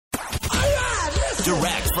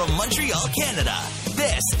Direct from Montreal, Canada,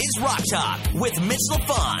 this is Rock Talk with Mitch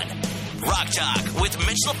LaFon. Rock Talk with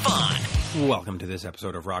Mitch LaFon. Welcome to this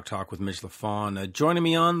episode of Rock Talk with Mitch LaFon. Joining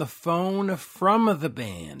me on the phone from the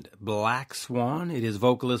band Black Swan, it is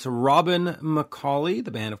vocalist Robin McAuley.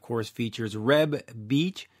 The band, of course, features Reb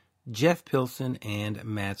Beach, Jeff Pilson, and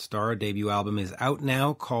Matt Starr. Our debut album is out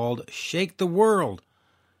now called Shake the World.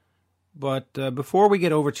 But before we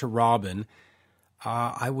get over to Robin,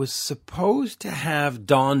 I was supposed to have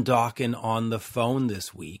Don Dokken on the phone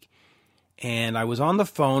this week, and I was on the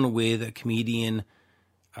phone with a comedian,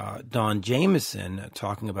 Don Jamieson,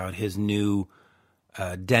 talking about his new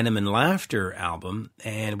Denim and Laughter album,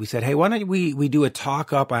 and we said, hey, why don't we do a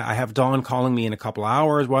talk-up? I have Don calling me in a couple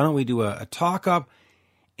hours. Why don't we do a talk-up,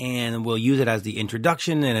 and we'll use it as the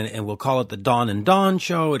introduction, and we'll call it the Don and Don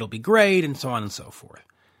Show. It'll be great, and so on and so forth.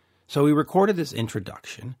 So we recorded this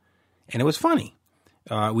introduction, and it was funny.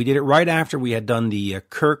 We did it right after we had done the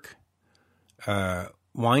Kirk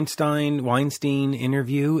Weinstein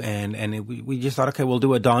interview, and we just thought, okay, we'll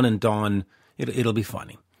do a Don and Don. It'll be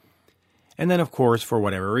funny. And then, of course, for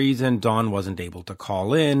whatever reason, Don wasn't able to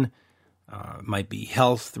call in. Might be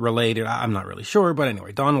health related. I'm not really sure, but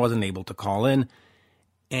anyway, Don wasn't able to call in.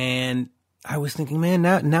 And I was thinking, man,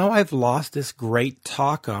 now I've lost this great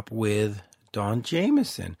talk up with Don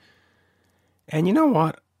Jamieson. And you know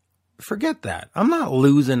what? Forget that. I'm not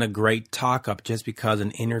losing a great talk-up just because an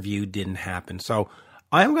interview didn't happen. So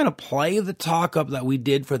I'm going to play the talk-up that we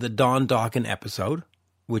did for the Don Dokken episode,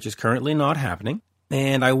 which is currently not happening.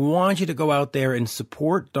 And I want you to go out there and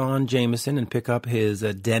support Don Jamieson and pick up his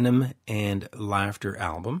Denim and Laughter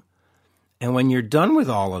album. And when you're done with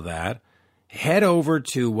all of that, head over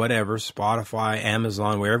to whatever, Spotify,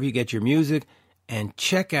 Amazon, wherever you get your music, and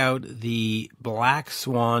check out the Black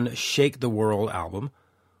Swan Shake the World album,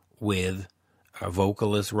 with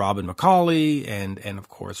vocalist Robin McAuley and of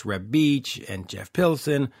course Reb Beach and Jeff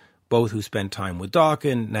Pilson, both who spent time with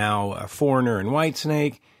Dokken, now a Foreigner and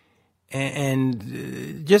Whitesnake,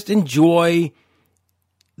 and just enjoy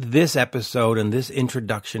this episode and this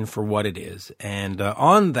introduction for what it is. And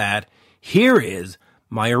on that, here is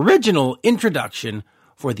my original introduction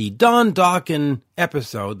for the Don Dokken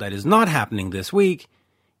episode that is not happening this week.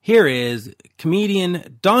 Here is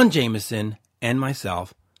comedian Don Jamieson and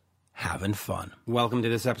myself having fun. Welcome to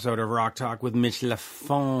this episode of Rock Talk with Mitch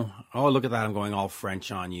LaFon. Oh, look at that. I'm going all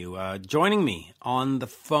French on you. Joining me on the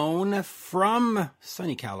phone from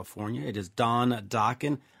sunny California, it is Don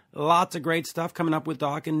Dokken. Lots of great stuff coming up with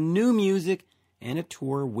Dokken. New music and a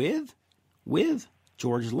tour with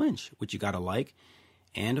George Lynch, which you got to like.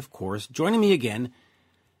 And, of course, joining me again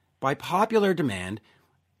by popular demand.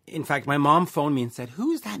 In fact, my mom phoned me and said,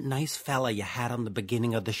 who's that nice fella you had on the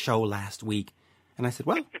beginning of the show last week? And I said,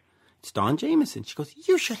 well, it's Don Jamieson. She goes,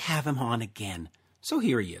 you should have him on again. So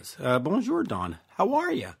here he is. Bonjour, Don. How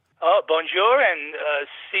are you? Oh, bonjour, and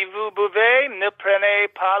si vous buvez, ne prenez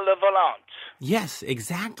pas le volant. Yes,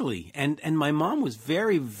 exactly. And my mom was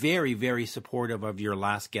very, very, very supportive of your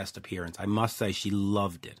last guest appearance. I must say she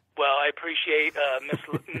loved it. Well, I appreciate Miss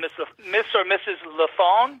or Mrs.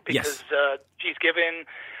 LaFon, because yes. She's given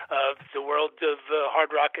the world of hard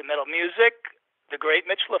rock and metal music the great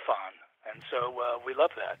Mitch LaFon. And so we love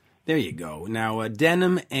that. There you go. Now,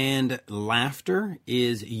 Denim and Laughter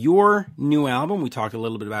is your new album. We talked a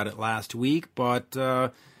little bit about it last week, but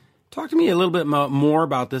talk to me a little bit more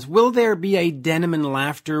about this. Will there be a Denim and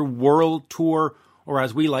Laughter world tour, or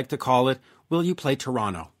as we like to call it, will you play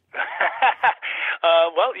Toronto?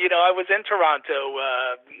 Well, I was in Toronto,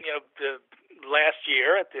 last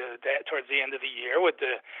year towards the end of the year with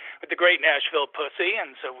the great Nashville Pussy,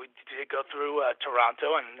 and so we did go through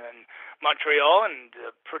Toronto and Montreal and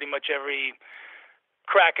pretty much every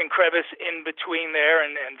crack and crevice in between there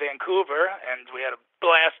and Vancouver, and we had a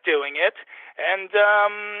blast doing it. And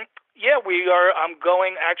I'm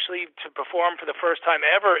going actually to perform for the first time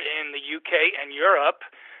ever in the UK and Europe,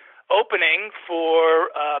 opening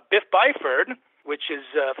for Biff Byford, which is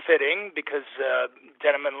fitting because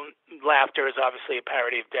Denim and Laughter is obviously a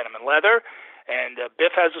parody of Denim and Leather, and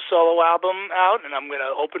Biff has a solo album out, and I'm going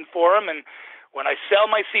to open for him. And when I sell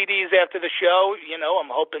my CDs after the show, I'm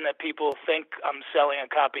hoping that people think I'm selling a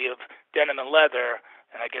copy of Denim and Leather,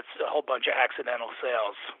 and I get a whole bunch of accidental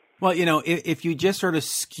sales. Well, if you just sort of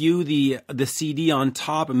skew the CD on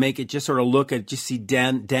top and make it just sort of look at just see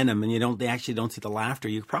denim, and they actually don't see the laughter,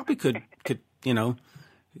 you probably could get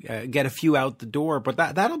a few out the door. But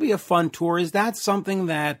that'll be a fun tour. Is that something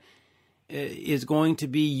that is going to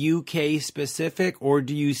be UK specific, or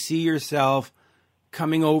do you see yourself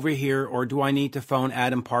coming over here, or do I need to phone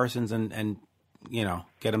Adam Parsons and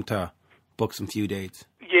get him to book some few dates?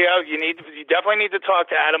 Yeah, You definitely need to talk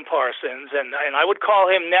to Adam Parsons, and I would call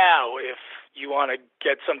him now if you want to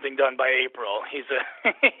get something done by April. He's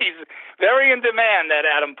he's very in demand, that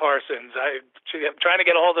Adam Parsons. I'm trying to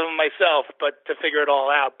get a hold of him myself, but to figure it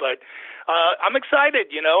all out. But I'm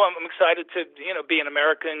excited. I'm excited to be an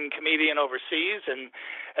American comedian overseas, and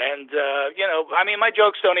my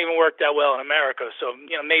jokes don't even work that well in America. So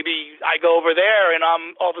maybe I go over there, and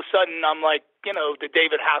I'm all of a sudden I'm like the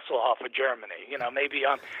David Hasselhoff of Germany. Maybe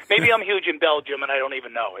I'm huge in Belgium and I don't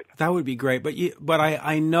even know it. That would be great. But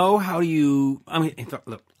I know how you.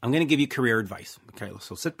 Look, I'm going to give you career advice. Okay,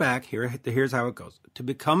 so sit back. Here's how it goes. To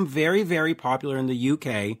become very, very popular in the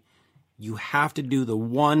UK, you have to do the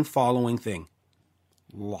one following thing: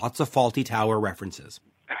 lots of Fawlty Tower references.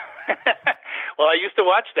 Well, I used to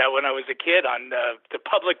watch that when I was a kid on the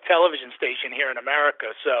public television station here in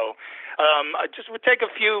America. So I just would take a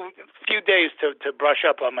few days to brush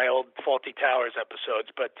up on my old Fawlty Towers episodes.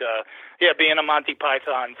 But being a Monty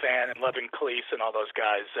Python fan and loving Cleese and all those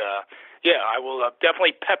guys, I will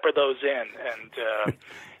definitely pepper those in. And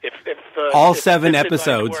if all 7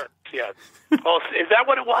 episodes. Yeah. Is that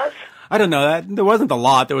what it was? I don't know. There wasn't a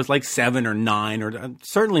lot. There was like 7 or 9, or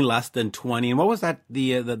certainly less than 20. And what was that?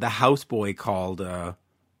 The houseboy called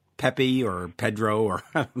Pepe or Pedro, or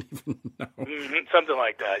I don't even know. Something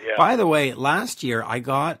like that. Yeah. By the way, last year I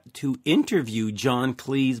got to interview John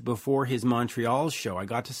Cleese before his Montreal show. I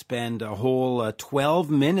got to spend a whole 12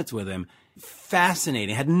 minutes with him.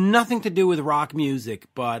 Fascinating. Had nothing to do with rock music,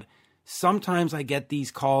 but sometimes I get these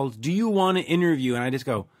calls. Do you want to interview? And I just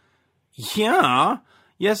go, yeah.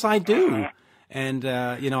 Yes, I do. And,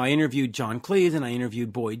 I interviewed John Cleese, and I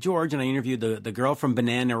interviewed Boy George, and I interviewed the girl from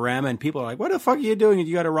Bananarama, and people are like, what the fuck are you doing?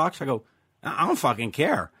 You got a rock show? I go, I don't fucking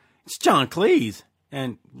care. It's John Cleese.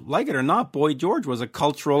 And like it or not, Boy George was a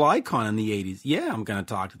cultural icon in the 80s. Yeah, I'm going to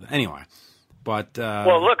talk to them. Anyway, but...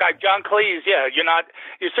 well, look, John Cleese,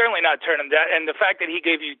 you're certainly not turning that. And the fact that he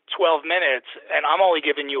gave you 12 minutes, and I'm only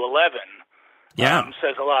giving you 11,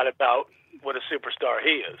 says a lot about what a superstar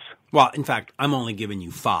he is. Well, in fact, I'm only giving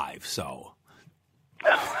you 5, so...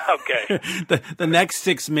 Okay. the next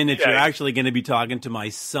 6 minutes, you're actually going to be talking to my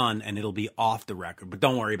son, and it'll be off the record. But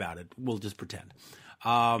don't worry about it. We'll just pretend.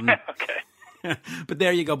 Okay. But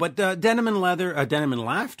there you go. But Denim and Leather, Denim and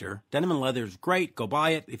Laughter. Denim and Leather is great. Go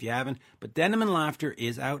buy it if you haven't. But Denim and Laughter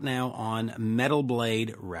is out now on Metal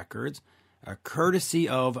Blade Records, courtesy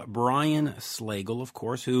of Brian Slagle, of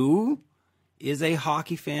course, who is a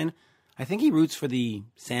hockey fan. I think he roots for the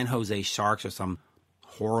San Jose Sharks or some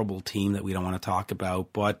horrible team that we don't want to talk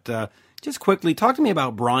about. But just quickly, talk to me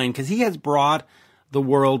about Brian, because he has brought the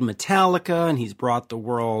world Metallica, and he's brought the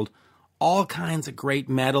world all kinds of great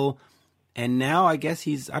metal. And now I guess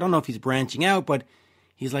I don't know if he's branching out, but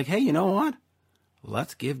he's like, hey, you know what?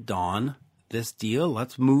 Let's give Don this deal.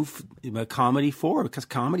 Let's move comedy forward, because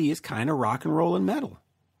comedy is kind of rock and roll and metal.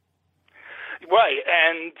 Right,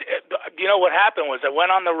 and what happened was I went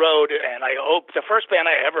on the road, and the first band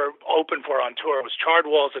I ever opened for on tour was Charred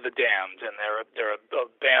Walls of the Damned, and they're a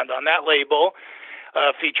band on that label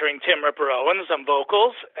featuring Tim Ripper Owens on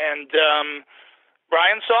vocals, and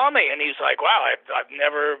Brian saw me, and he's like, wow, I've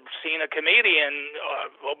never seen a comedian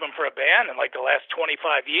open for a band in like the last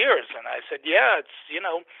 25 years, and I said, yeah, it's,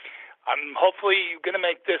 I'm hopefully going to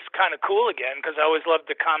make this kind of cool again, because I always loved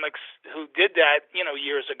the comics who did that,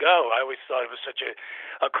 years ago. I always thought it was such a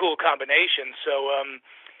cool combination. So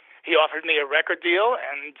he offered me a record deal,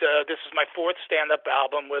 and this is my 4th stand-up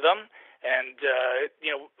album with him. And,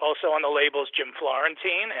 also on the labels Jim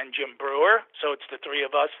Florentine and Jim Brewer. So it's the 3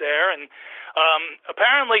 of us there. And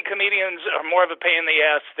apparently comedians are more of a pain in the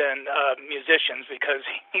ass than musicians, because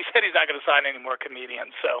he said he's not going to sign any more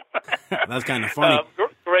comedians. So that's kind of funny.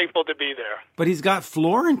 Grateful to be there. But he's got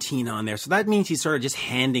Florentine on there. So that means he's sort of just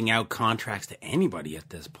handing out contracts to anybody at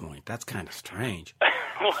this point. That's kind of strange.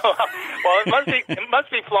 well, it must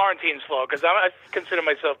be Florentine's fault, because I consider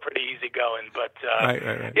myself pretty easygoing. But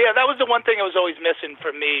right. Yeah, that was the one thing that was always missing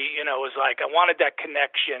for me. Was like I wanted that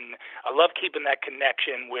connection. I love keeping that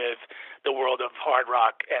connection with the world of hard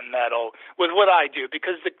rock and metal with what I do,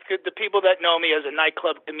 because the people that know me as a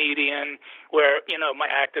nightclub comedian, where my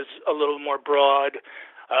act is a little more broad.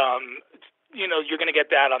 You're going to get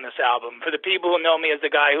that on this album. For the people who know me as the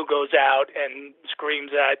guy who goes out and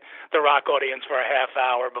screams at the rock audience for a half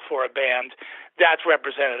hour before a band, that's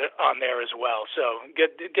represented on there as well. So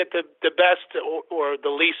get the best or the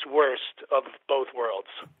least worst of both worlds.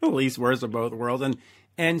 The least worst of both worlds.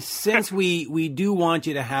 And since we do want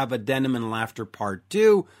you to have a Denim and Laughter Part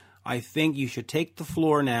 2, I think you should take the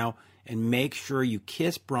floor now and make sure you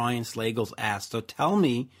kiss Brian Slagle's ass. So tell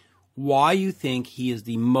me, why you think he is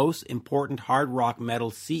the most important hard rock metal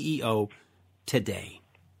CEO today.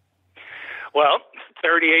 Well,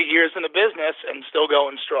 38 years in the business and still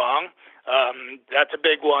going strong. That's a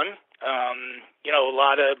big one.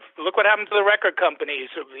 Look what happened to the record companies.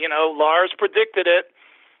 Lars predicted it.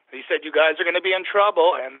 He said, you guys are going to be in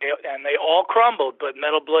trouble, and they all crumbled, but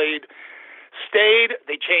Metal Blade stayed.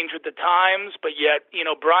 They changed with the times, but yet,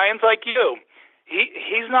 Brian's like you.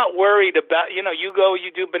 He's not worried about,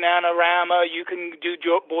 you do Bananarama, you can do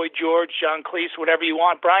Boy George, John Cleese, whatever you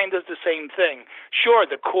want. Brian does the same thing. Sure,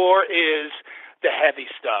 the core is the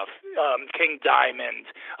heavy stuff, King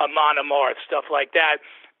Diamond, Amon Amarth, stuff like that.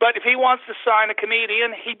 But if he wants to sign a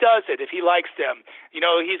comedian, he does it if he likes them.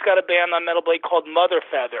 He's got a band on Metal Blade called Mother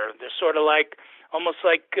Feather. They're sort of almost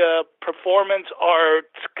like performance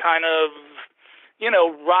art kind of,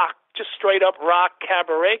 rock, just straight up rock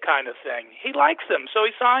cabaret kind of thing. He likes them, so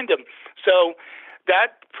he signed them. So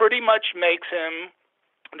that pretty much makes him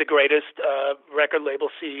the greatest record label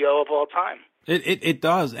CEO of all time. It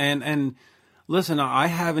does. And listen, I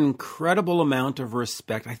have an incredible amount of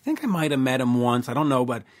respect. I think I might have met him once. I don't know,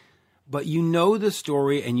 but the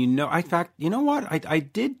story, and in fact, you know what? I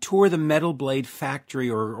did tour the Metal Blade factory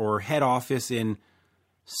or head office in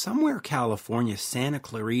somewhere California, Santa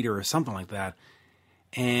Clarita or something like that.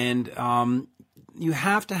 And you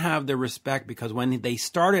have to have the respect, because when they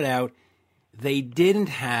started out, they didn't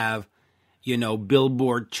have,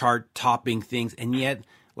 Billboard chart topping things, and yet,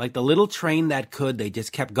 like the little train that could, they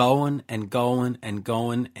just kept going and going and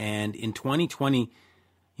going. And in 2020,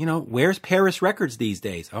 where's Paris Records these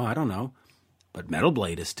days? Oh, I don't know. But Metal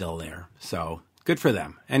Blade is still there. So good for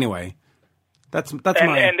them. Anyway, that's my...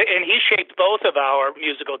 And he shaped both of our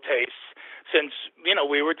musical tastes since,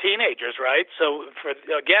 we were teenagers, right? So, for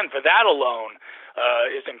that alone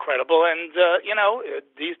is incredible. And,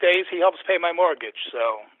 these days he helps pay my mortgage.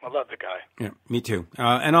 So I love the guy. Yeah, me too.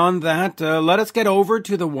 And on that, let us get over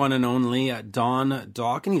to the one and only Don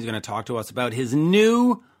Dokken. He's going to talk to us about his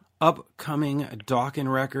new upcoming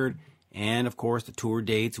Dokken record and, of course, the tour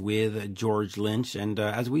dates with George Lynch. And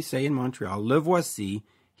as we say in Montreal, le voici.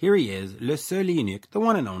 Here he is, le seul et unique, the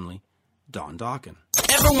one and only Don Dokken.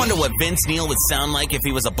 Ever wonder what Vince Neil would sound like if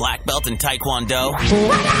he was a black belt in Taekwondo?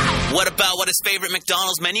 What about what his favorite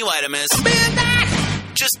McDonald's menu item is?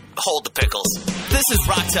 Just hold the pickles. This is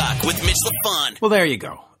Rock Talk with Mitch LaFon. Well, there you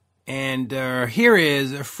go. And here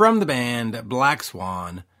is, from the band Black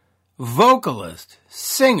Swan, vocalist,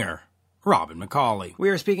 singer, Robin McAuley. We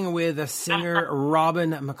are speaking with singer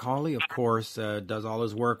Robin McAuley. Of course, does all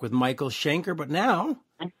his work with Michael Schenker, but now...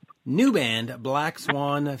 new band, Black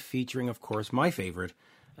Swan, featuring, of course, my favorite,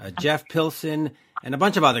 Jeff Pilson, and a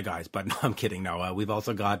bunch of other guys. But no, I'm kidding. No, we've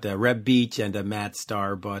also got Reb Beach and Matt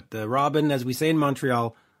Starr. But Robin, as we say in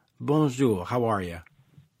Montreal, bonjour. How are you?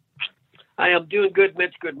 I am doing good,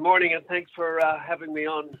 Mitch. Good morning, and thanks for having me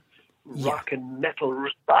on Rock and Metal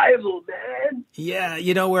Revival, man. Yeah,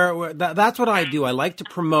 that's what I do. I like to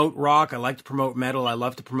promote rock. I like to promote metal. I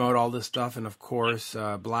love to promote all this stuff. And, of course,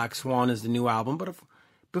 Black Swan is the new album. But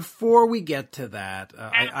before we get to that,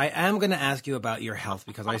 I am going to ask you about your health,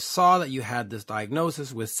 because I saw that you had this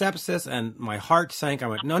diagnosis with sepsis, and my heart sank. I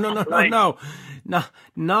went, no,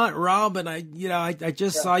 not Robin. I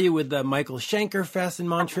just saw you with the Michael Schenker Fest in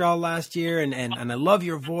Montreal last year, and I love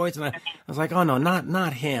your voice, and I was like, oh no,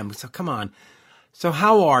 not him. So come on. So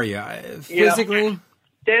how are you physically?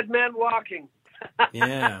 Dead man walking.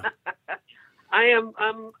 Yeah.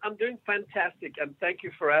 I'm doing fantastic, and thank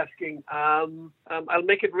you for asking. I'll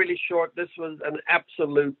make it really short. This was an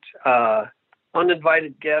absolute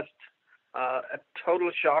uninvited guest, a total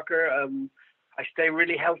shocker. I stay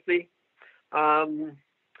really healthy.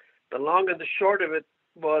 The long and the short of it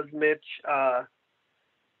was, Mitch, I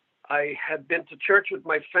had been to church with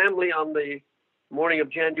my family on the morning of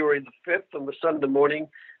January the 5th, on the Sunday morning.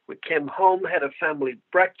 We came home, had a family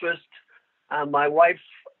breakfast, and my wife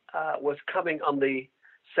was coming on the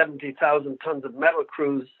 70,000 tons of metal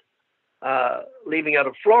cruise, leaving out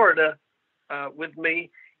of Florida with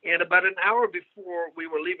me. And about an hour before we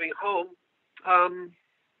were leaving home,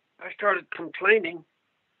 I started complaining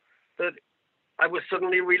that I was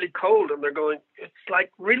suddenly really cold. And they're going, it's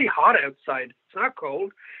like really hot outside. It's not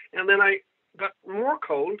cold. And then I got more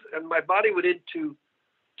cold, and my body went into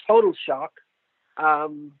total shock.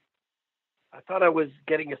 I thought I was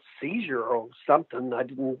getting a seizure or something. I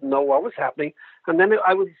didn't know what was happening. And then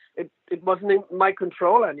it wasn't in my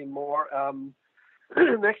control anymore.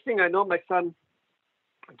 Next thing I know, my son,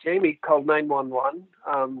 Jamie, called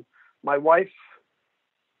 911. My wife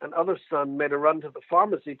and other son made a run to the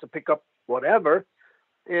pharmacy to pick up whatever.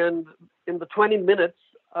 And in the 20 minutes,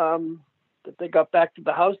 that they got back to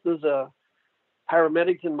the house, there's a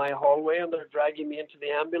paramedics in my hallway, and they're dragging me into the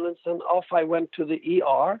ambulance, and off I went to the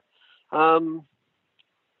ER.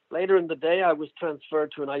 Later in the day, I was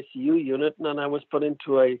transferred to an ICU unit, and then I was put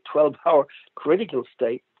into a 12-hour critical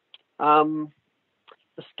state. The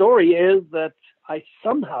story is that I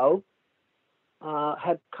somehow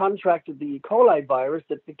had contracted the E. coli virus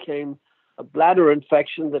that became a bladder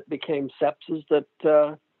infection, that became sepsis,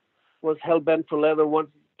 that was hell-bent for leather,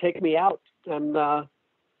 wanted to take me out. And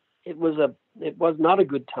it was not a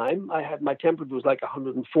good time. My temperature was like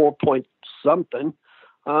 104 point something.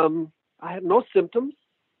 I had no symptoms.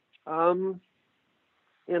 And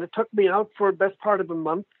it took me out for the best part of a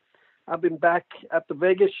month. I've been back at the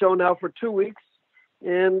Vegas show now for 2 weeks,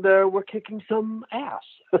 and we're kicking some ass.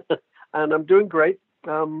 And I'm doing great.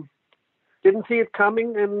 Didn't see it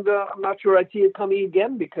coming, and I'm not sure I'd see it coming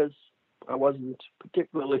again because I wasn't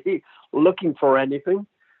particularly looking for anything.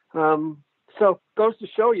 So goes to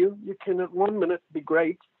show you can at 1 minute be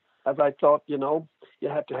great, as I thought, you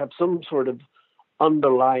had to have some sort of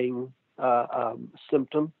underlying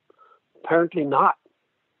symptom. Apparently not.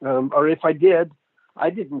 Or if I did, I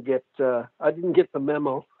didn't get the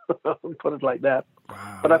memo. Put it like that.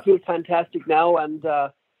 Wow. But I feel fantastic now. And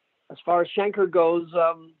as far as Schenker goes,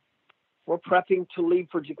 we're prepping to leave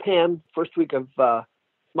for Japan first week of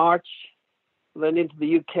March, then into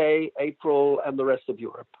the UK, April, and the rest of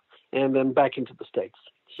Europe, and then back into the States.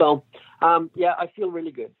 So, I feel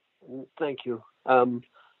really good. Thank you.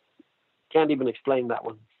 Can't even explain that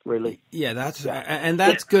one, really. Yeah,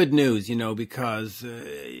 that's good news, because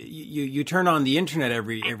you turn on the internet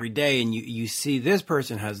every day and you see this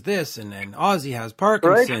person has this, and Ozzy has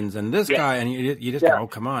Parkinson's, right? And this guy, and you just go, oh,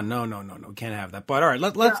 come on, no, can't have that. But all right,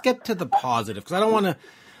 let's get to the positive, because I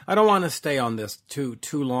don't want to stay on this too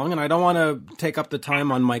long, and I don't want to take up the time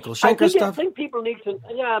on Michael Schenker stuff. I think people need to,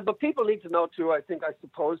 but people need to know too. I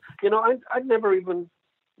suppose, I'd never even.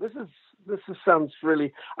 This sounds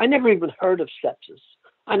really. I never even heard of sepsis.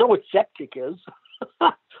 I know what septic is,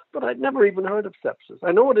 but I'd never even heard of sepsis.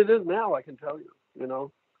 I know what it is now. I can tell you,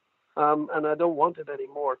 and I don't want it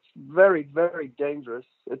anymore. It's very, very dangerous.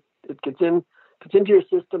 It gets into your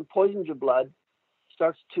system, poisons your blood,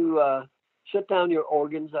 starts to shut down your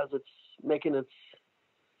organs as it's making its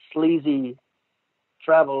sleazy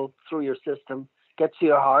travel through your system, gets to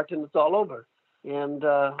your heart, and it's all over. And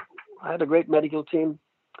I had a great medical team,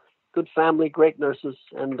 good family, great nurses,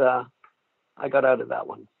 and I got out of that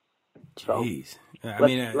one. So jeez.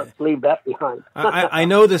 Let's leave that behind. I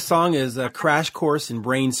know this song is a crash course in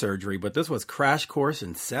brain surgery, but this was crash course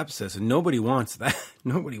in sepsis, and nobody wants that.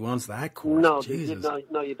 Nobody wants that course. No, Jesus.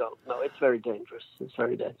 No, you don't. No, it's very dangerous. It's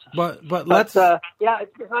very dangerous. But let's.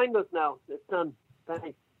 It's behind us now. It's done.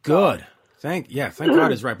 Thanks. Good. Thank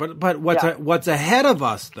God is right. But what's ahead of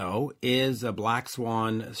us though is a Black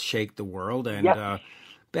Swan Shake the World, and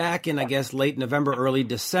back in, I guess, late November, early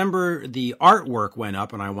December, the artwork went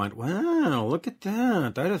up, and I went, wow, look at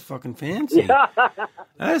that. That is fucking fancy. That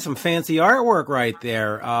is some fancy artwork right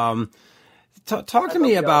there. Talk to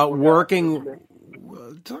me about working.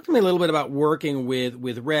 Talk to me a little bit about working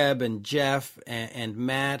with Reb and Jeff and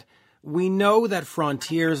Matt. We know that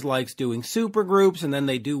Frontiers likes doing supergroups, and then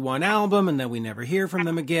they do one album, and then we never hear from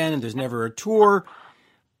them again, and there's never a tour.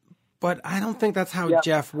 But I don't think that's how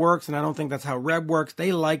Jeff works, and I don't think that's how Reb works.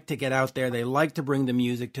 They like to get out there. They like to bring the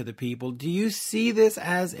music to the people. Do you see this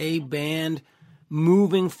as a band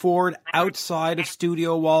moving forward outside of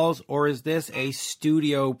studio walls, or is this a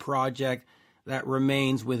studio project that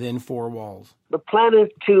remains within four walls? The plan is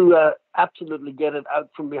to absolutely get it out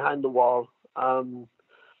from behind the wall.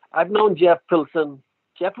 I've known Jeff Pilson.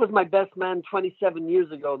 Jeff was my best man 27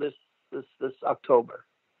 years ago this October.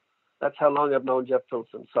 That's how long I've known Jeff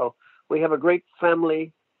Pilson. So we have a great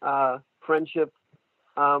family friendship.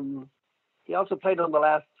 He also played on the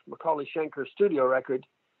last Macaulay Schenker studio record,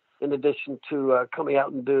 in addition to coming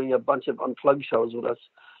out and doing a bunch of unplugged shows with us.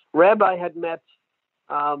 Reb I had met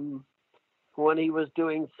when he was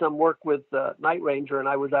doing some work with Night Ranger, and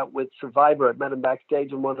I was out with Survivor. I met him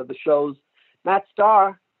backstage in one of the shows. Matt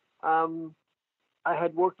Starr, I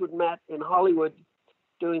had worked with Matt in Hollywood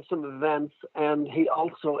doing some events, and he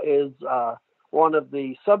also is one of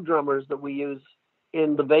the sub-drummers that we use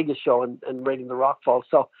in the Vegas show and Raiding the Rockfall.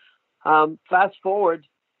 So fast forward,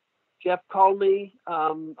 Jeff called me.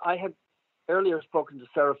 I had earlier spoken to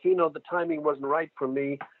Serafino. The timing wasn't right for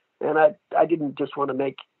me, and I didn't just want to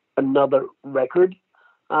make another record.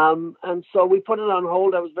 And so we put it on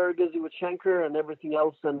hold. I was very busy with Schenker and everything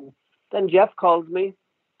else, and then Jeff called me,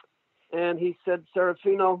 and he said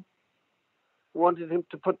Serafino wanted him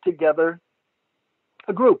to put together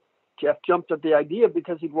a group. Jeff jumped at the idea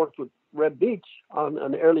because he'd worked with Reb Beach on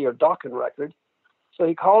an earlier Dokken record. So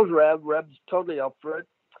he calls Reb. Reb's totally up for it.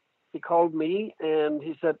 He called me and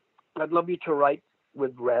he said, I'd love you to write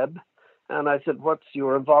with Reb. And I said, what's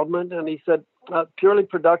your involvement? And he said, purely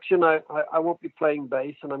production. I won't be playing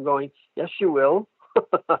bass. And I'm going, yes, you will.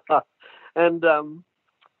 And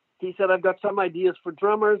he said, I've got some ideas for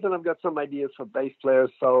drummers and I've got some ideas for bass players.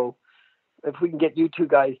 So if we can get you two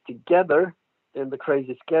guys together in the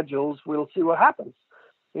crazy schedules, we'll see what happens.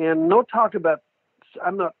 And no talk about,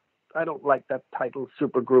 I don't like that title,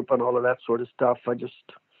 supergroup and all of that sort of stuff. I just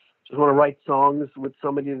want to write songs with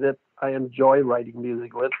somebody that I enjoy writing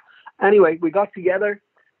music with. Anyway, we got together.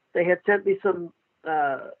 They had sent me some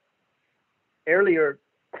earlier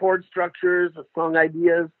chord structures, song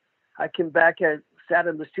ideas. I came back and sat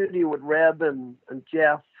in the studio with Reb and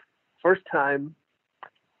Jeff first time.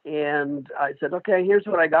 And I said, okay, here's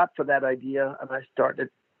what I got for that idea. And I started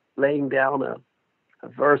laying down a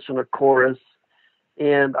verse and a chorus.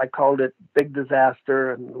 And I called it Big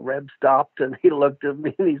Disaster. And Reb stopped and he looked at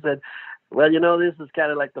me and he said, well, this is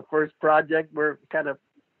kind of like the first project we're kind of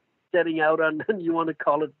setting out on, and you want to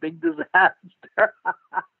call it Big Disaster.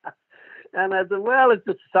 And I said, well, it's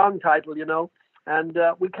just a song title, And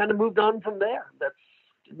we kind of moved on from there.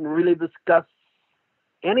 Didn't really discuss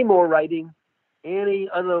any more writing, any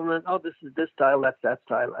other than, this is this style, that's that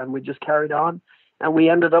style. And we just carried on. And we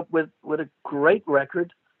ended up with a great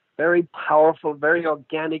record, very powerful, very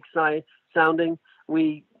organic sounding.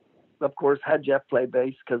 We, of course, had Jeff play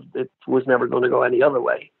bass because it was never going to go any other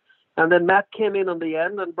way. And then Matt came in on the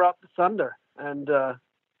end and brought the thunder. And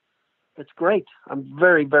it's great. I'm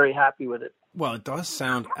very, very happy with it. Well, it does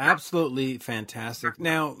sound absolutely fantastic.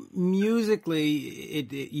 Now, musically,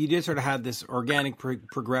 you did sort of have this organic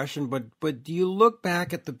progression, but do you look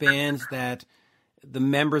back at the bands that the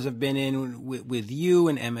members have been in with you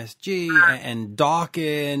and MSG and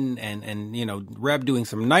Dokken and Reb doing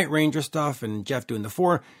some Night Ranger stuff and Jeff doing the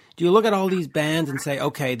Four? Do you look at all these bands and say,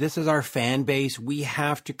 okay, this is our fan base. We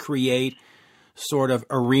have to create sort of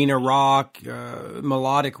arena rock,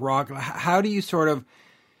 melodic rock. How do you sort of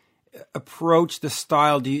approach the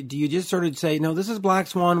style? Do you just sort of say, no, this is Black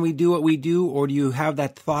Swan, we do what we do? Or do you have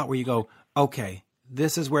that thought where you go, okay,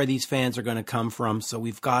 this is where these fans are going to come from, so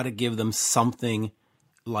we've got to give them something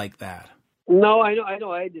like that? No, I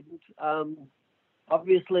know I didn't.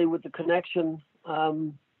 Obviously, with the connection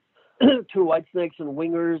to Whitesnakes and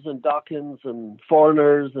Wingers and Dokkens and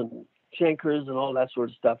Foreigners and Shankers and all that sort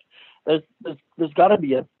of stuff, there's got to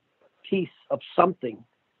be a piece of something,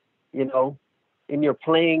 in your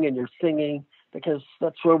playing and your singing, because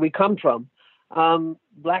that's where we come from.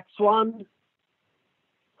 Black Swan,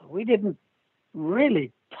 we didn't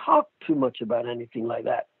really talk too much about anything like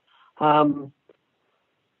that.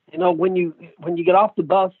 When you get off the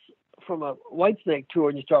bus from a Whitesnake tour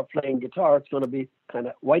and you start playing guitar, it's going to be kind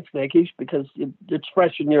of Whitesnake-ish because it's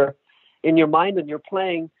fresh in your mind and you're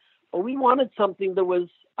playing. But we wanted something that was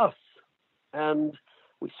us, and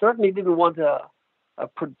we certainly didn't want a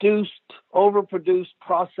overproduced,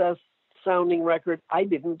 processed sounding record. I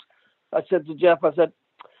didn't. I said to Jeff,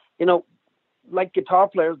 like guitar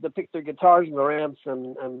players, they pick their guitars and their amps,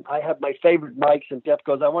 and I have my favorite mics, and Jeff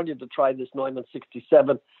goes, I want you to try this Neumann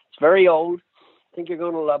 67. It's very old. I think you're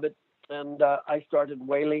going to love it. And I started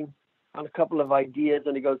wailing on a couple of ideas,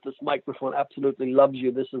 and he goes, this microphone absolutely loves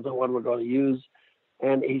you. This is the one we're going to use.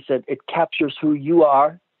 And he said, it captures who you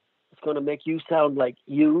are. It's going to make you sound like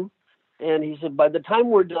you. And he said, by the time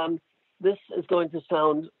we're done, this is going to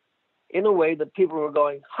sound in a way that people are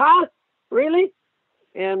going, huh? Really?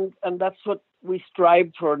 And that's what we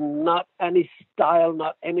strived for, not any style,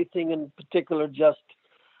 not anything in particular, just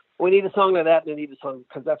we need a song like that, and we need a song,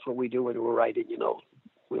 because that's what we do when we're writing,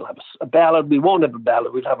 We'll have a ballad. We won't have a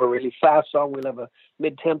ballad. We'll have a really fast song. We'll have a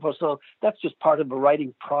mid-tempo song. That's just part of the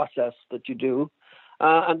writing process that you do.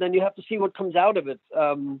 And then you have to see what comes out of it.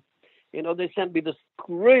 They sent me this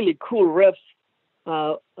really cool riff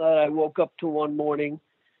that I woke up to one morning,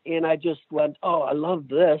 and I just went, oh, I love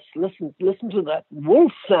this. Listen to that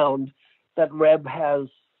wolf sound that Reb has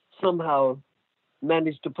somehow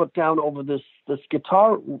managed to put down over this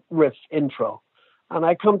guitar riff intro. And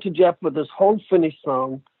I come to Jeff with this whole finished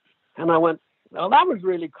song, and I went, oh, that was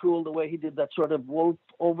really cool, the way he did that sort of wolf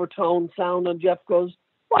overtone sound. And Jeff goes,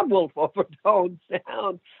 what wolf overtone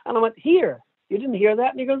sound? And I went, here, you didn't hear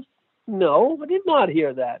that? And he goes, no, I did not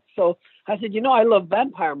hear that. So I said, I love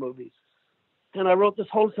vampire movies. And I wrote this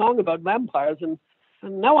whole song about vampires, and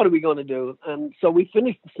now what are we going to do? And so we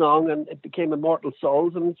finished the song, and it became Immortal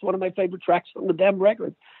Souls, and it's one of my favorite tracks on the damn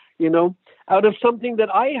record, out of something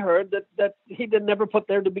that I heard that he did never put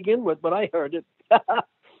there to begin with, but I heard it.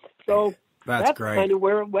 So that's great. Kind of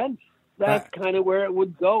where it went. that's kind of where it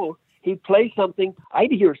would go. He'd play something,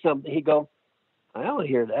 I'd hear something. He'd go, I don't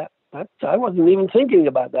hear that. I wasn't even thinking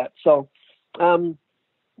about that. So, no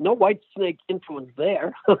Whitesnake influence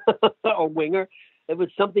there or Winger. It was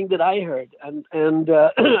something that I heard, and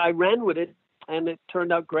I ran with it, and it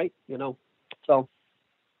turned out great, So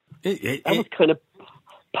that was kind of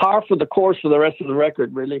par for the course for the rest of the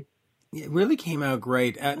record, really. It really came out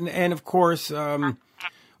great, and of course,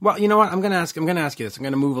 well, you know what? I'm going to ask you this. I'm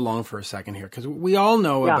going to move along for a second here because we all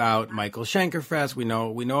know about Michael Schenkerfest. We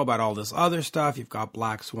know about all this other stuff. You've got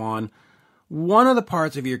Black Swan. One of the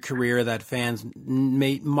parts of your career that fans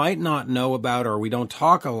might not know about, or we don't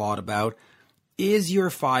talk a lot about, is your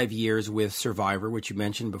 5 years with Survivor, which you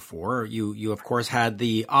mentioned before. You of course had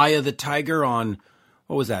the Eye of the Tiger on,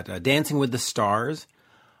 what was that? Dancing with the Stars.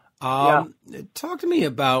 Talk to me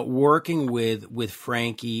about working with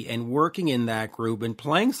Frankie and working in that group and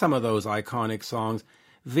playing some of those iconic songs.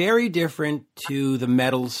 Very different to the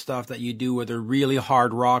metal stuff that you do or the really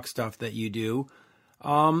hard rock stuff that you do.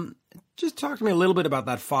 Just talk to me a little bit about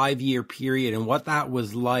that 5-year period and what that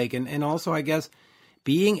was like. And also, I guess,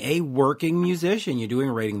 being a working musician. You're doing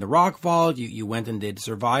Raiding the Rock Vault. You went and did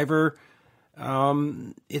Survivor.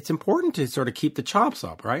 It's important to sort of keep the chops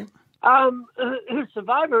up, right?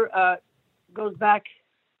 Survivor goes back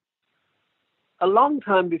a long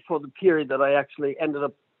time before the period that I actually ended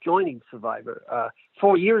up joining Survivor.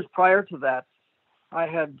 4 years prior to that, I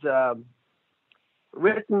had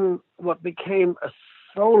written what became a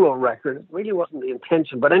solo record. It really wasn't the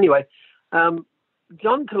intention, but anyway, John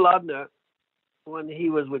Kolodner, when he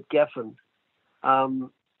was with Geffen,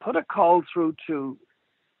 put a call through to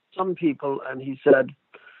some people, and he said,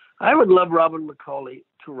 I would love Robin McAuley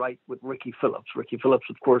to write with Ricky Phillips. Ricky Phillips,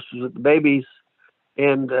 of course, was with the Babies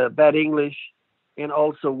and Bad English, and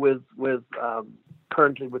also with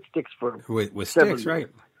currently with Styx for with Styx, right?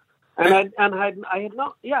 And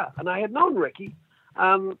I had known Ricky,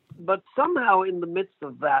 but somehow in the midst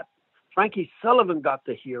of that, Frankie Sullivan got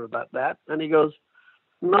to hear about that, and he goes,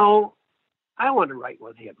 "No, I want to write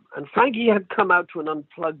with him." And Frankie had come out to an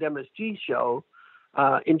Unplugged MSG show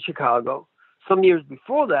in Chicago some years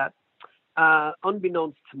before that,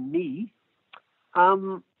 unbeknownst to me.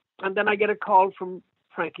 And then I get a call from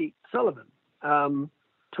Frankie Sullivan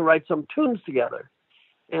to write some tunes together.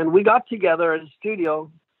 And we got together at a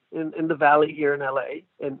studio in the Valley here in LA.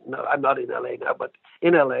 And no, I'm not in LA now, but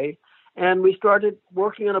in LA. And we started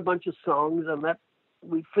working on a bunch of songs, and that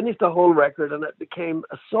we finished a whole record, and it became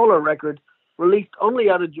a solo record released only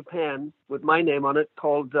out of Japan with my name on it,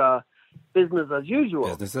 called Business as Usual.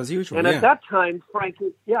 Business as Usual. And at that time,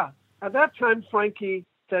 Frankie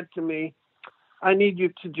said to me, I need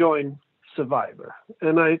you to join Survivor.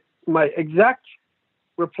 And my exact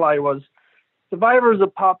reply was, Survivor is a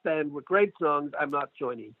pop band with great songs. I'm not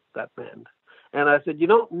joining that band. And I said, you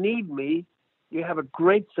don't need me. You have a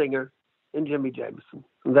great singer in Jimmy Jamison.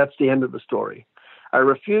 And that's the end of the story. I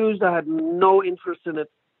refused. I had no interest in it,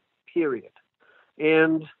 period.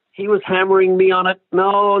 And he was hammering me on it.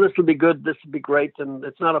 No, this will be good. This will be great. And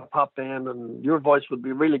it's not a pop band. And your voice would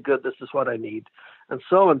be really good. This is what I need. And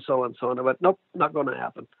so and so and so. And I went, nope, not going to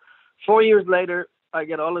happen. 4 years later, I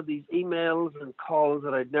get all of these emails and calls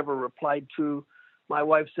that I'd never replied to. My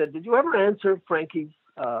wife said, did you ever answer Frankie's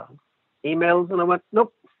emails? And I went,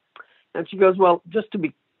 nope. And she goes, well, just to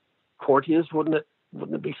be courteous, wouldn't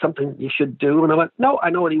it be something you should do? And I went, no,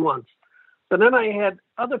 I know what he wants. But then I had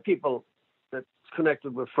other people that's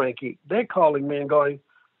connected with Frankie. They're calling me and going,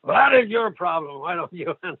 what is your problem? Why don't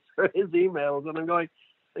you answer his emails? And I'm going,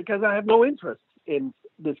 because I have no interest in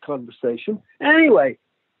this conversation. Anyway,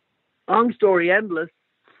 long story endless,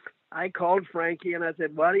 I called Frankie and I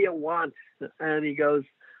said, what do you want? And he goes,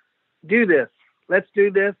 do this. Let's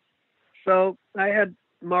do this. So I had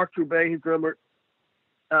Mark Roubaix, his drummer,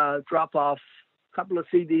 drop off a couple of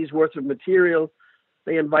CDs worth of material.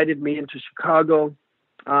 They invited me into Chicago.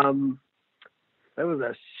 There was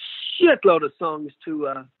a shitload of songs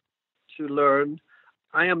to learn.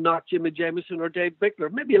 I am not Jimmy Jamison or Dave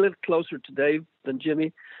Bickler, maybe a little closer to Dave than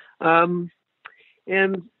Jimmy. And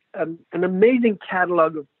an amazing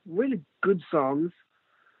catalog of really good songs.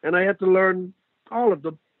 And I had to learn all of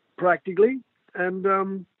them practically.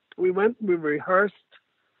 And we rehearsed,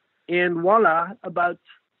 and voila, about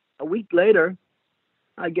a week later,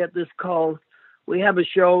 I get this call. We have a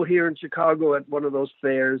show here in Chicago at one of those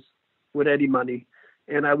fairs with Eddie Money.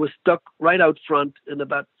 And I was stuck right out front, and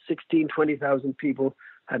about 20,000 people.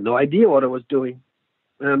 I had no idea what I was doing.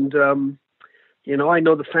 And, I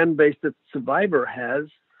know the fan base that Survivor has.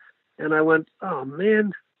 And I went, oh,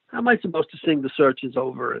 man, how am I supposed to sing The Search Is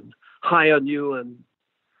Over and High on You and,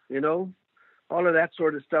 all of that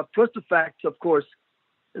sort of stuff. Plus the fact, of course,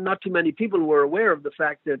 not too many people were aware of the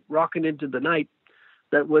fact that Rockin' Into the Night,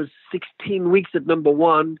 that was 16 weeks at number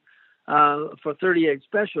one for 38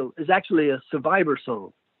 Special, is actually a Survivor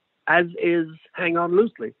song, as is Hang On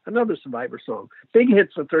Loosely, another Survivor song. Big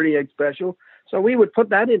hits for 38 Special. So we would put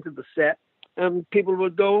that into the set, and people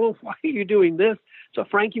would go, oh, why are you doing this? So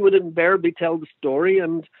Frankie would invariably tell the story,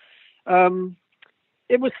 and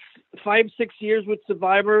it was 5-6 years with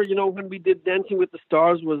Survivor. You know, when we did Dancing with the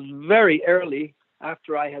Stars was very early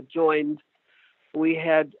after I had joined. We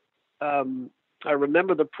had, I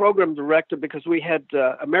remember the program director, because we had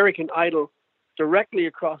American Idol directly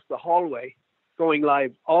across the hallway going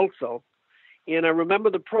live also. And I remember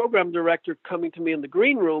the program director coming to me in the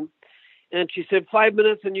green room, and she said, 5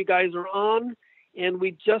 minutes and you guys are on. And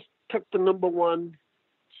we just took the number one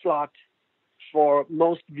slot for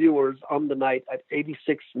most viewers on the night at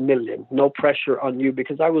 86 million. No pressure on you,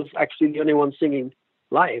 because I was actually the only one singing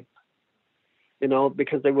live, you know,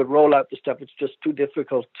 because they would roll out the stuff. It's just too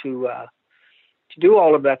difficult to do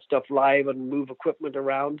all of that stuff live and move equipment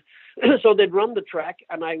around. So they'd run the track,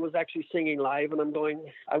 and I was actually singing live, and I'm going,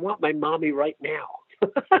 I want my mommy right now.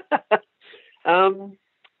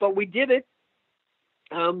 But we did it.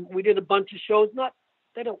 We did a bunch of shows.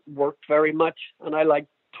 They don't work very much, and I like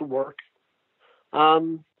to work.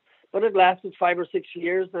 But it lasted 5 or 6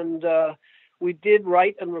 years, and we did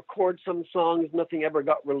write and record some songs. Nothing ever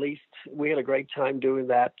got released. We had a great time doing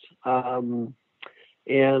that.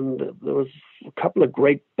 And there was a couple of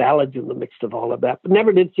great ballads in the midst of all of that, but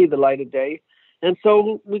never did see the light of day. And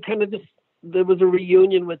so we kind of there was a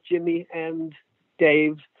reunion with Jimmy and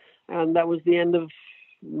Dave, and that was the end of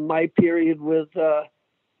my period with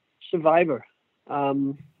Survivor. It's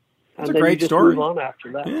and a great story. Move on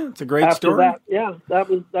after that. Yeah, it's a great story. That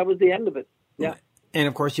was the end of it. Yeah. And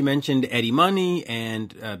of course, you mentioned Eddie Money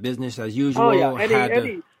and Business as Usual. Oh yeah,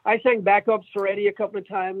 Eddie. I sang backups for Eddie a couple of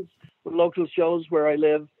times with local shows where I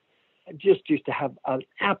live. I just used to have an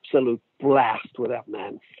absolute blast with that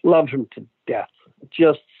man. Loved him to death.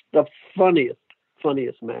 Just the funniest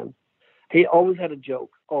man. He always had a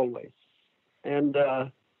joke, always. And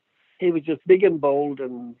he was just big and bold,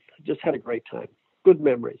 and just had a great time. Good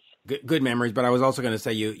memories. Good memories. But I was also going to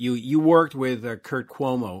say you worked with Kurt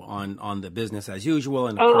Cuomo on the Business as Usual,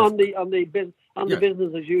 and on the Business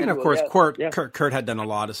as Usual. And of course, Kurt had done a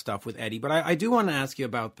lot of stuff with Eddie. But I do want to ask you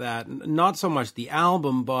about that. Not so much the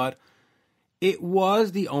album, but it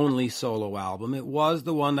was the only solo album. It was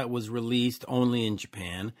the one that was released only in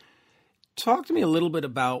Japan. Talk to me a little bit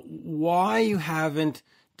about why you haven't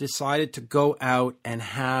decided to go out and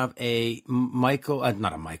have a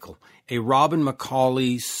Robin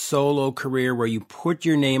McAuley solo career where you put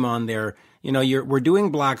your name on there. You know, we're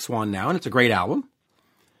doing Black Swan now, and it's a great album.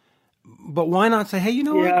 But why not say, hey, you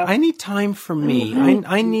know what? I need time for me.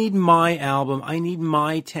 I need my album. I need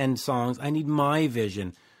my 10 songs. I need my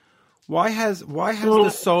vision. Why has the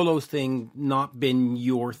solo thing not been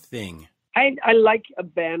your thing? I like a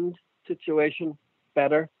band situation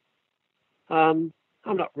better. I'm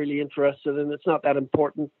not really interested in it. It's not that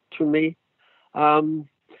important to me.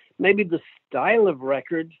 Maybe the style of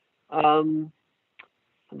record, the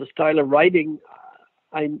style of writing,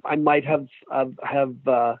 I might have a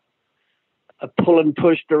pull and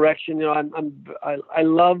push direction. You know,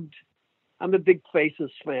 I'm a big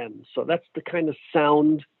Faces fan, so that's the kind of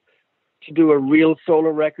sound to do a real solo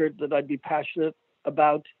record that I'd be passionate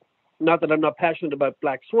about. Not that I'm not passionate about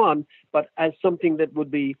Black Swan, but as something that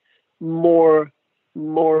would be more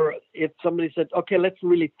if somebody said, okay, let's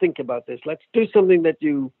really think about this. Let's do something that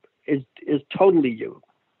is totally you,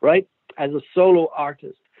 right? As a solo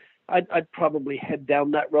artist, I'd probably head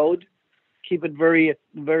down that road, keep it very,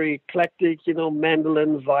 very eclectic, you know,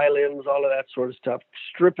 mandolins, violins, all of that sort of stuff.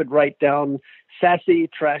 Strip it right down, sassy,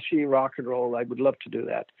 trashy rock and roll. I would love to do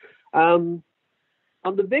that. On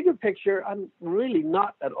the bigger picture, I'm really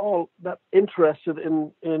not at all that interested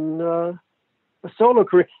in a solo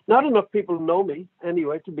career. Not enough people know me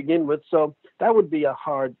anyway to begin with, so that would be a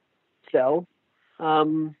hard sell.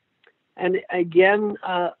 And again,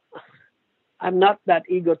 I'm not that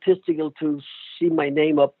egotistical to see my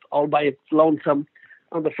name up all by its lonesome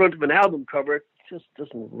on the front of an album cover. It just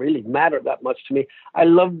doesn't really matter that much to me.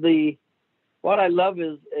 What I love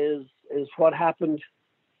is what happened,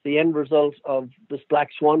 the end result of this Black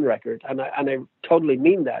Swan record, and I totally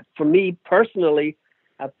mean that. For me personally,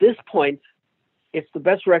 at this point, it's the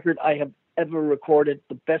best record I have ever recorded,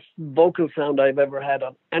 the best vocal sound I've ever had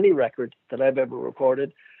on any record that I've ever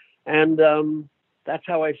recorded. And that's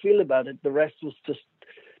how I feel about it. The rest was just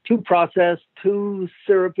too processed, too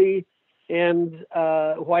syrupy. And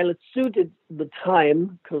while it suited the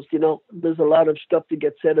time, because, there's a lot of stuff to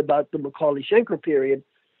get said about the Macaulay Schenker period,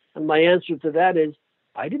 and my answer to that is,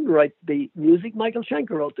 I didn't write the music. Michael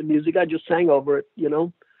Schenker wrote the music. I just sang over it,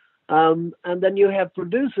 And then you have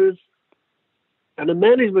producers and a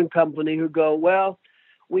management company who go, well,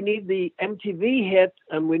 we need the MTV hit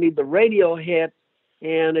and we need the radio hit.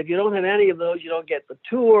 And if you don't have any of those, you don't get the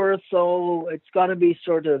tour. So it's got to be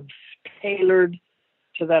sort of tailored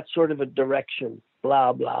to that sort of a direction,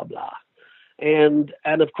 blah, blah, blah. And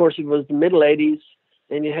of course, it was the middle 80s,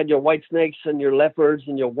 and you had your Whitesnakes and your Leopards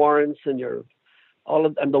and your Warrants and your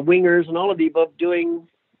and the Wingers and all of the above doing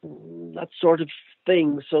that sort of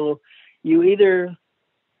thing. So you either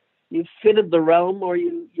you fitted the realm or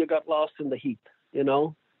you got lost in the heap, and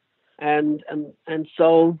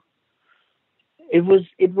so it was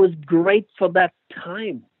great for that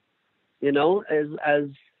time, as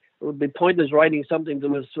it would be pointless writing something that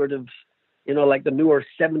was sort of, like the newer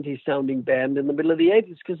 70s sounding band in the middle of the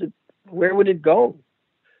 80s, because where would it go?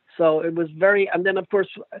 So it was and then of course,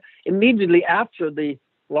 immediately after the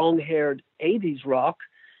long-haired 80s rock,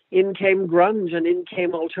 in came grunge and in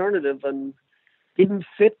came alternative, and didn't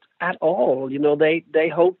fit at all. They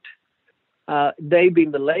hoped, they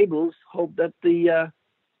being the labels, hoped that the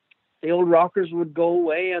old rockers would go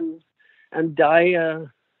away and die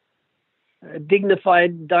a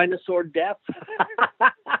dignified dinosaur death.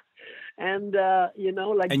 And,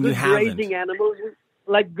 like and good grazing animals.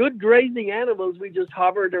 Like good grazing animals, we just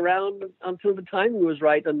hovered around until the timing was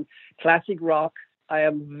right. And classic rock, I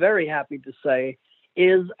am very happy to say,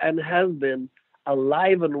 is and has been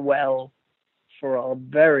alive and well for a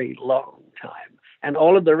very long time. And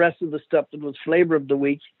all of the rest of the stuff that was flavor of the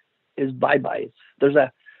week is bye-byes. There's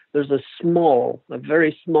a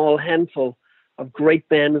very small handful of great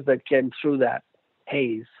bands that came through that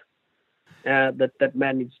haze that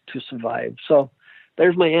managed to survive. So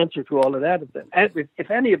there's my answer to all of that. If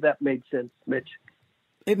any of that made sense, Mitch.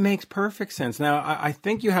 It makes perfect sense. Now, I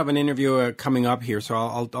think you have an interview coming up here, so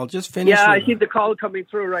I'll just finish. Yeah, I see the call coming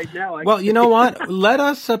through right now. Well, you know what? Let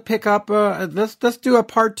us pick up. Let's do a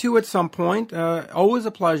part 2 at some point. Always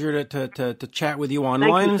a pleasure to chat with you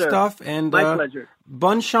online and stuff. And my pleasure.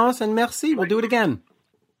 Bonne chance and merci. We'll do it again.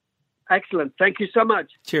 Excellent. Thank you so much.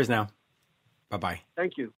 Cheers now. Bye-bye.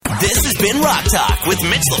 Thank you. This has been Rock Talk with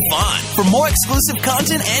Mitch LaFon. For more exclusive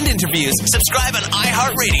content and interviews, subscribe on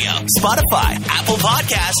iHeartRadio, Spotify, Apple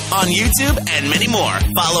Podcasts, on YouTube, and many more.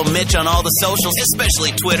 Follow Mitch on all the socials,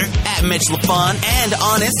 especially Twitter, @Mitch LaFon, and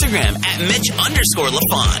on Instagram,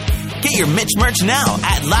 @Mitch_LaFon. Get your Mitch merch now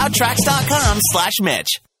at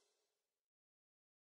loudtracks.com/Mitch.